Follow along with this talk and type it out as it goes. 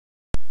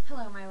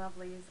Hello my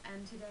lovelies,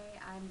 and today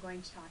I'm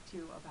going to talk to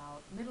you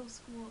about middle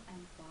school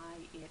and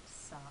why it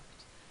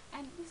sucked.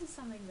 And this is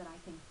something that I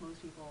think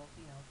most people,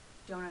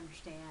 don't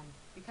understand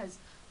because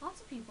lots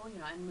of people,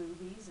 in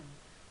movies and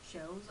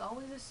shows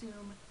always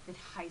assume that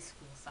high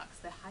school sucks,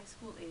 that high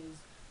school is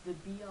the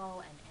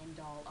be-all and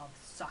end-all of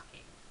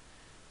sucking.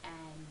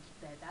 And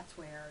that's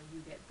where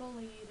you get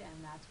bullied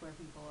and that's where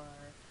people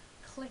are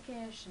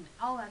cliquish and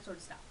all that sort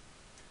of stuff.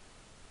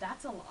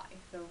 That's a lie.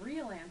 The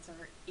real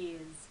answer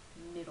is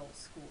middle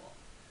school.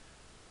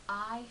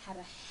 I had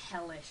a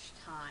hellish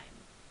time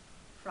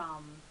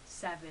from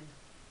 7th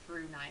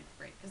through ninth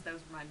grade, because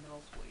those were my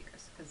middle school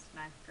years, because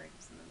ninth grade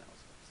was in the middle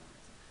school for some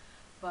reason.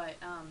 But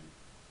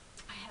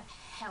I had a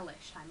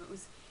hellish time. It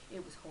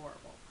was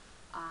horrible.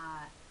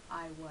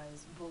 I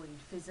was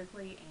bullied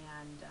physically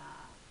and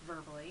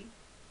verbally,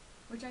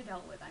 which I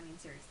dealt with. I mean,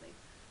 seriously.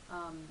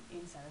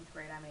 In 7th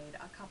grade, I made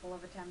a couple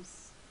of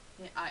attempts.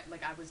 I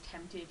was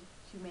tempted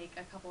to make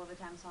a couple of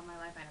attempts on my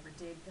life. I never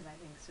did because I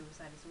think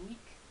suicide is weak.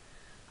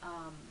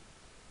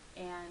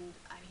 And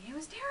I mean, it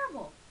was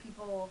terrible.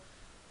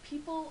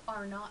 People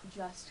are not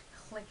just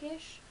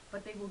cliquish,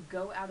 but they will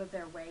go out of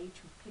their way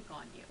to pick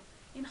on you.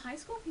 In high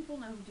school, people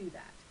know who do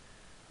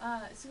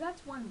that. So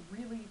that's one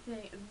really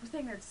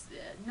thing that's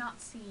not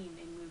seen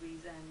in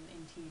movies and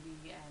in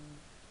TV,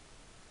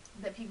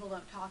 and that people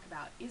don't talk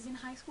about is in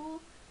high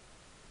school.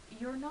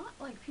 You're not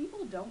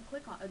people don't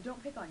pick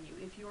on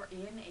you. If you're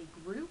in a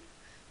group,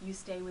 you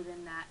stay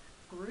within that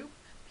group.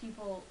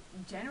 People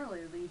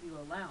generally leave you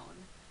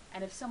alone.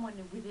 And if someone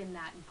within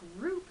that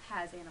group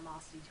has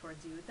animosity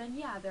towards you, then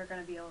yeah, they're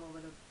going to be a little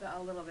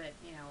bit,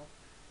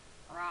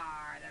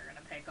 rah, they're going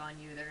to pick on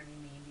you, they're going to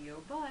be mean to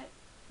you. But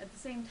at the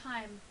same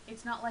time,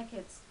 it's not like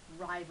it's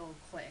rival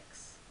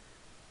cliques,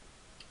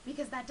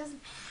 because that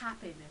doesn't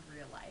happen in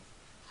real life.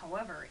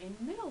 However, in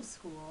middle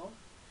school,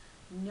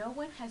 no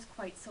one has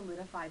quite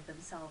solidified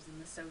themselves in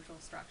the social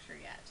structure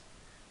yet.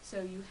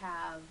 So you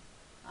have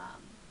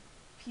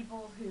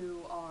people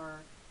who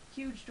are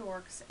huge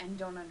dorks and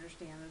don't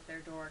understand that they're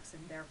dorks,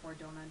 and therefore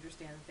don't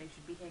understand that they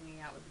should be hanging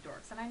out with the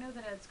dorks. And I know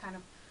that it's kind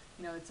of,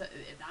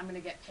 I'm going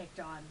to get picked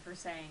on for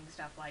saying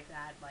stuff like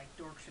that, like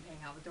dorks should hang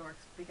out with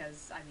dorks,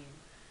 because, I mean,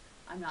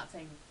 I'm not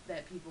saying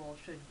that people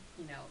should,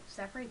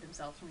 separate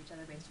themselves from each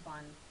other based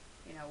upon,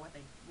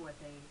 what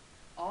they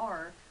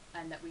are,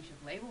 and that we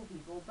should label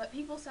people, but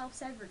people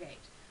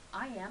self-segregate.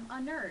 I am a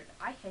nerd.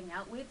 I hang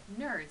out with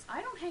nerds.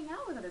 I don't hang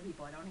out with other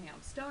people. I don't hang out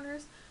with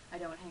stoners. I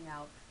don't hang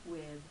out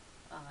with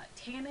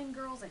tanning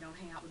girls. I don't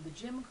hang out with the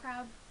gym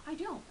crowd. I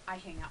don't. I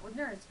hang out with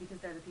nerds because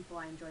they're the people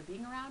I enjoy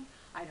being around.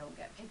 I don't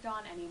get picked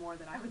on any more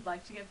than I would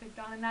like to get picked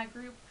on in that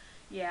group.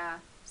 Yeah,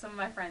 some of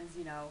my friends,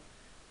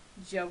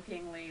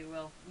 jokingly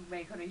will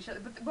make fun of each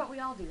other, but we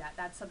all do that.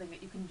 That's something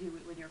that you can do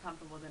when you're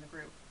comfortable within a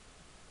group.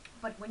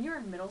 But when you're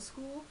in middle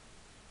school,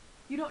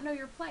 you don't know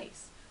your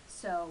place.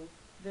 So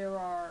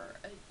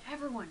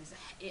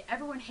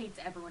everyone hates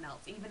everyone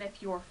else. Even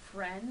if you're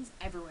friends,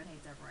 everyone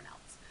hates everyone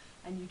else.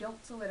 And you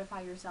don't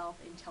solidify yourself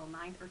until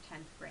 9th or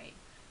 10th grade.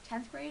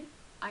 10th grade,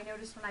 I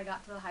noticed when I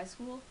got to the high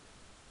school,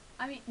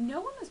 I mean,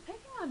 no one was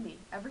picking on me.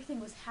 Everything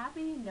was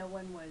happy. No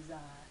one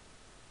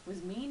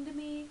was mean to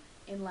me,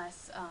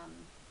 unless,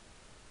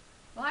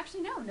 well,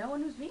 actually, no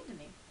one was mean to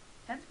me.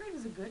 10th grade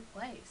was a good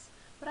place.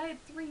 But I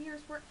had 3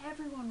 years where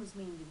everyone was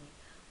mean to me,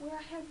 where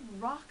I had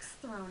rocks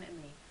thrown at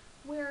me,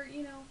 where,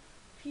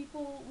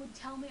 people would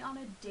tell me on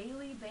a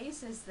daily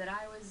basis that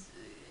I was,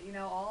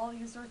 all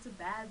these sorts of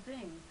bad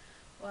things.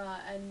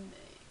 And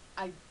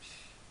I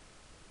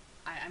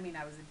mean,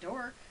 I was a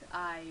dork.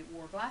 I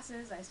wore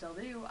glasses. I still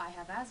do. I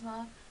have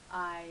asthma.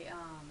 I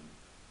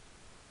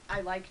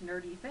like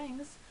nerdy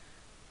things.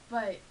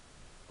 But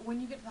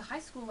when you get to the high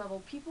school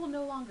level, people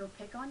no longer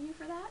pick on you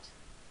for that,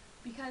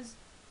 because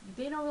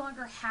they no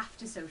longer have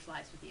to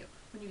socialize with you.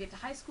 When you get to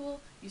high school,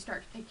 you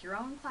start to pick your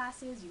own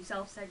classes, you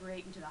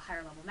self-segregate into the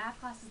higher level math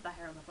classes, the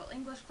higher level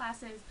English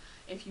classes.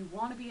 If you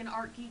want to be an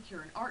art geek,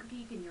 you're an art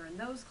geek and you're in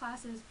those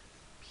classes.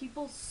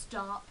 People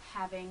stop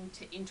having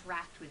to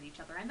interact with each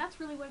other, and that's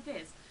really what it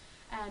is.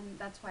 And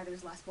that's why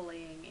there's less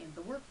bullying in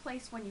the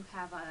workplace when you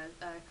have a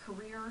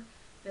career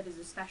that is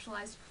a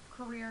specialized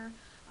career.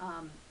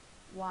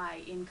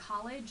 Why in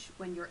college,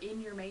 when you're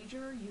in your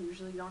major, you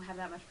usually don't have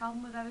that much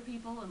problem with other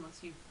people, unless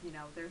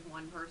there's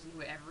one person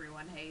who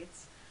everyone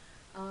hates.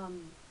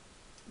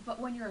 But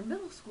when you're in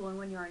middle school and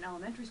when you're in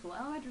elementary school,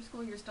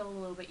 you're still a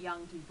little bit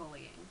young to be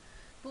bullying.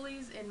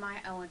 Bullies in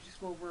my elementary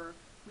school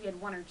we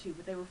had one or two,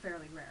 but they were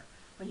fairly rare.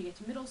 When you get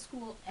to middle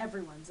school,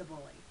 everyone's a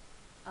bully.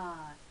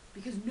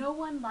 Because no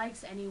one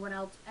likes anyone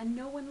else, and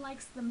no one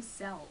likes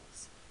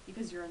themselves.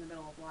 Because you're in the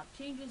middle of a lot of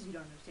changes, you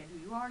don't understand who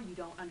you are, you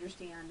don't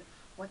understand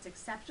what's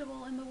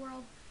acceptable in the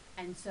world,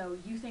 and so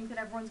you think that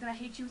everyone's going to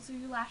hate you, so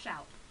you lash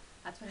out.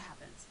 That's what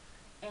happens.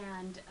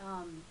 And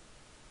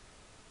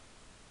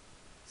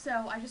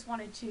so I just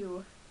wanted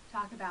to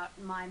talk about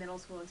my middle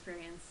school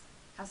experience,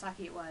 how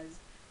sucky it was,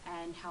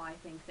 and how I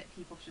think that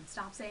people should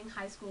stop saying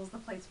high school is the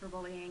place for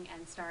bullying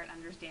and start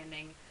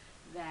understanding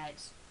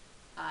that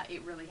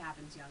it really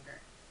happens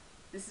younger.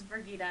 This is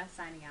Birghita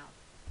signing out.